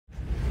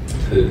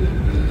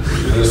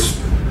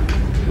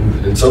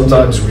and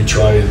sometimes we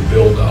try and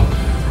build up,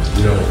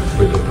 you know,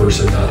 with the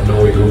person not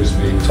knowing who's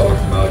being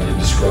talked about, you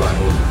describe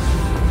them.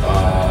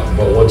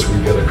 But once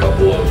we get a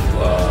couple of,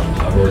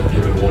 I've already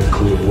given one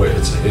clue away,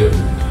 it's a him.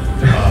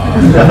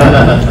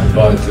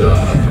 But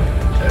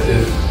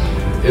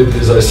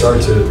as I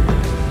start to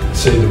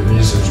say the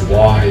reasons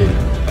why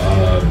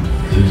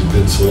he's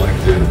been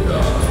selected,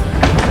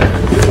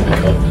 it'll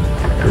become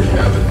pretty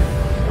evident.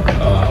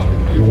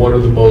 You're one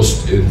of the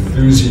most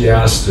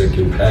enthusiastic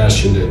and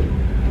passionate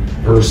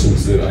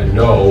persons that I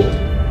know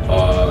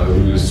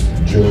who's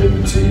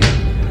joined the team.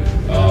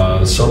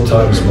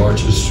 Sometimes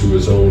marches to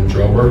his own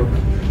drummer,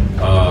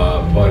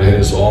 but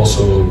has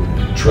also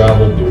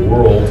traveled the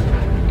world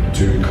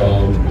to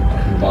come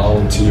and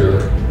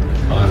volunteer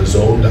on his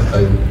own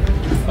time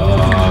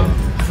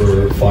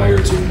for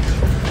Fireteam.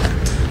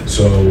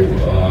 So,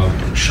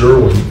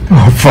 Sherwin.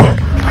 Oh, fuck.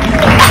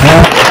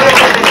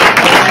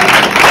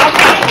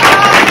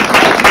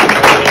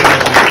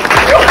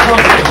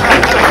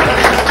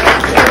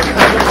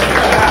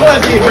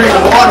 Plus, you bring the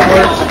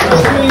waterworks.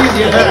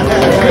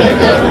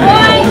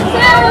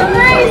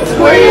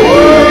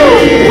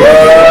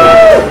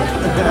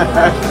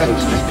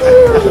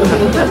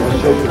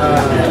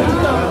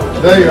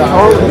 There you are.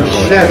 Holy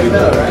shit.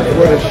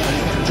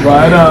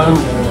 Try it on.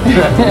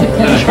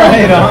 Try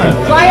it on.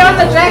 Try on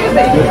the jacket,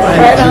 baby.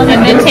 Try it on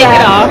and then take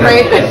it off.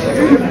 Right.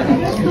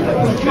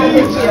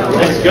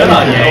 Looks good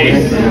on you,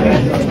 Ace.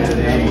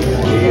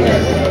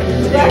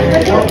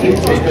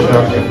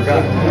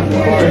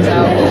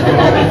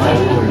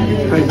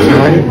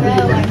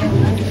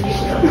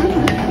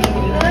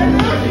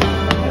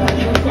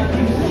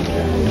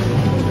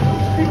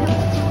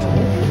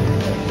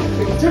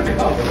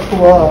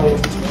 Wow.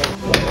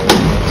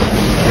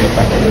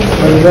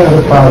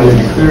 That's about the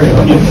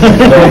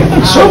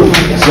experience.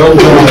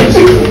 Sometimes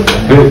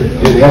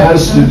it has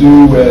to do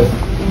with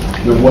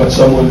what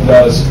someone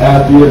does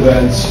at the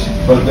events,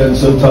 but then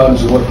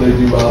sometimes what they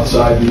do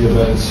outside the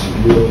events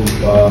really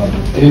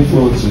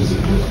influences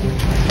it.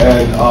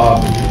 And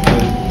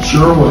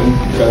Sherwin,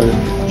 kind of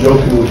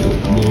joking with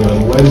me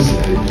on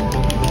Wednesday,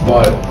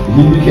 but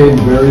he became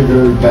very,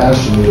 very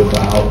passionate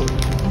about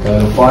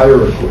kind of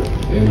fire equipment.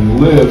 And he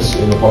lives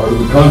in a part of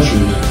the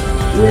country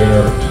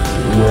where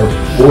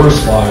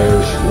forest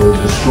fires were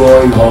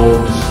destroying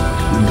homes.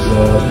 These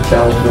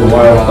California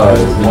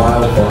wildfires,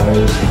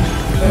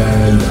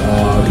 and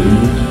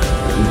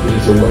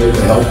it's a way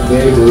to help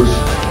neighbors,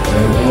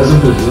 and as a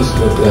business,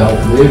 but to help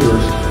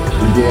neighbors,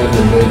 began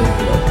to make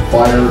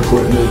fire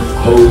equipment,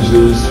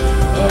 hoses,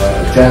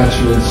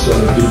 attachments, so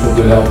that people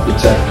could help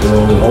protect their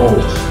own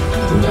homes.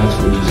 And that's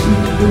what he's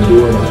been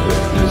doing up there.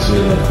 He's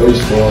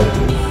Facebook.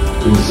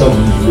 It's something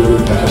he's really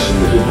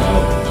passionate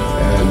about,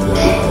 and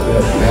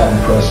that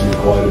impressed me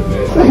quite a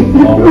bit.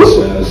 He always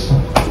says.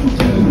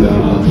 And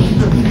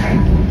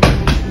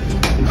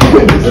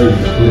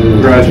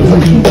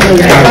congratulations.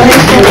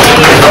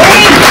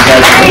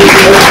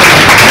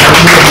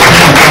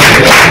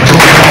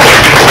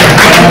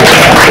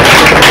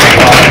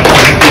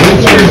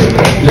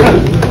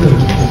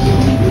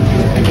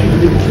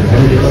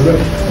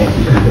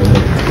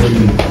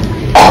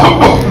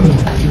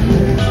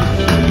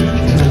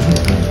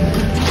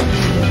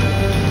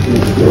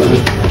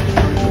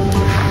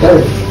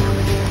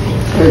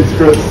 Thanks,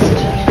 Chris.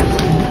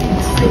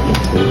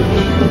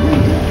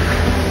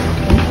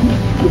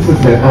 This is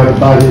an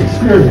out-of-body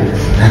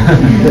experience.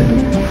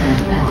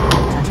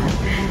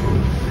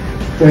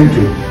 Thank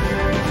you.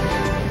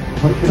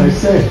 What can I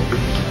say?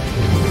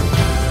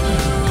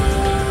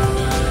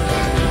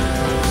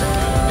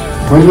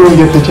 When do we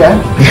get the check?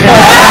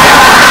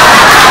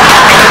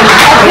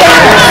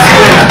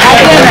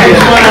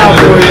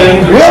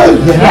 Really?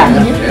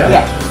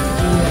 Yeah.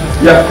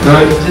 Yeah, no,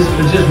 just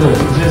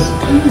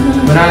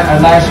when I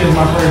last year was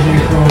my first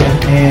year crewing,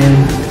 and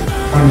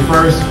on the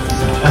first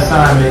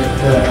assignment,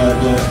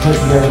 the put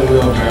together the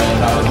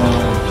wheelbarrows, I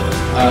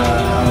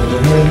was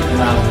with him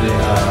and I was with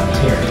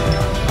Terry.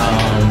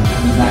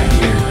 He's not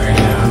here right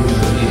now.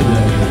 He's a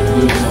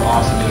beautiful,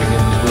 awesome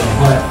individual as well.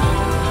 But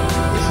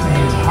this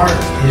man's heart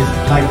is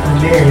like from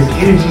there. His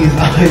energy is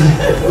always.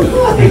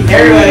 I think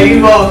everybody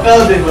involved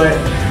felt it, but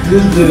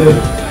just to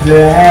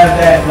have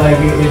that, like,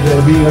 to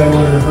be like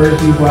one of the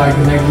first people I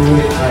connected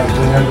with, like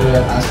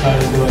whenever I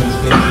started doing this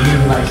thing,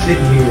 even like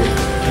sitting here,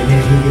 and then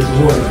he gets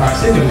awarded.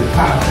 Proximity is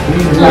power.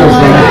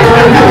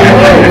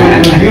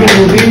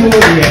 Beautiful people,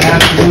 yeah,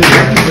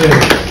 absolutely.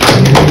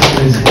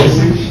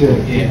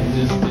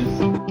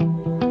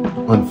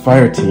 On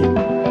Fireteam,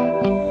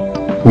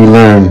 we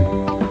learn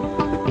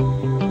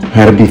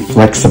how to be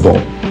flexible.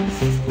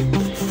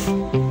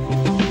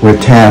 We're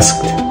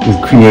tasked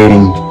with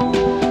creating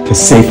a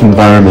safe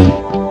environment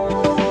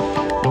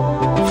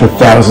for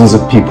thousands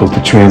of people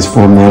to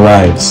transform their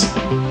lives.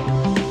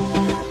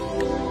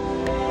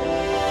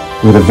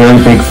 With a very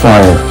big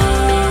fire,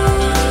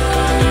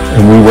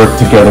 and we work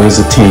together as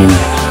a team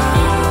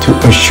to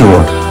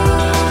assure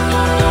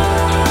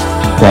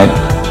that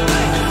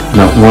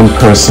not one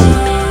person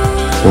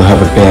will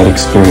have a bad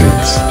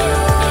experience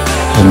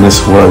And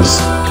this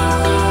was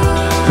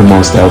the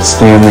most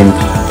outstanding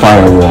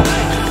firewalk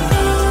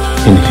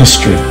in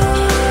history.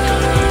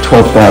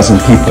 12,000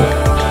 people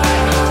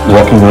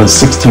walking on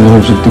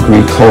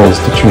 1,600-degree coals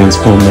to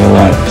transform their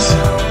lives.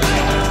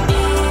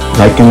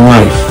 Like in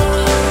life,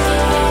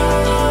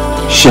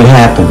 shit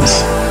happens.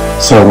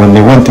 So when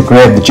they went to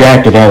grab the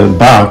jacket out of the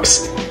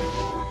box,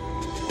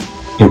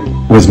 it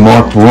was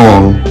marked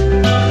wrong,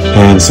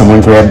 and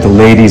someone grabbed the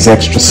ladies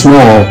extra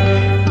small,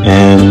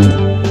 and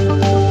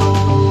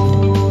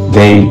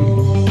they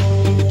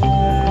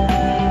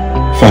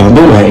found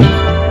a way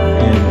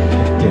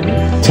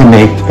to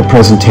make a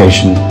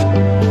presentation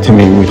to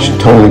me which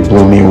totally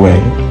blew me away.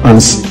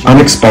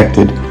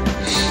 Unexpected.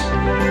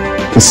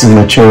 This is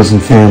my chosen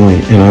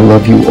family, and I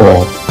love you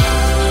all.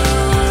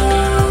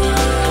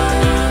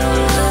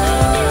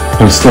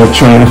 I'm still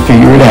trying to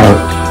figure it out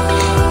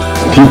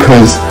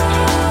because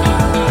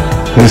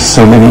there's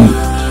so many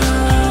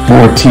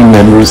more team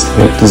members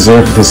that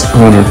deserve this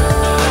honor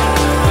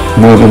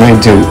more than I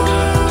do.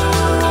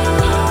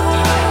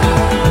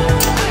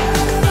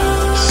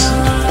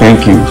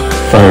 Thank you,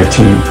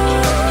 Fireteam.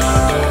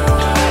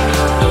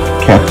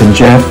 Captain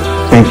Jeff,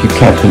 thank you,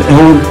 Captain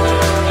Ellen,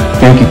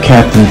 thank you,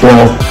 Captain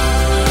Bill.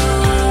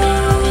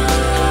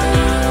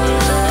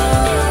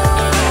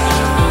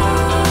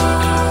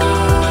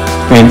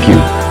 Thank you,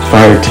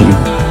 Fireteam.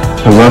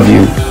 I love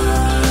you.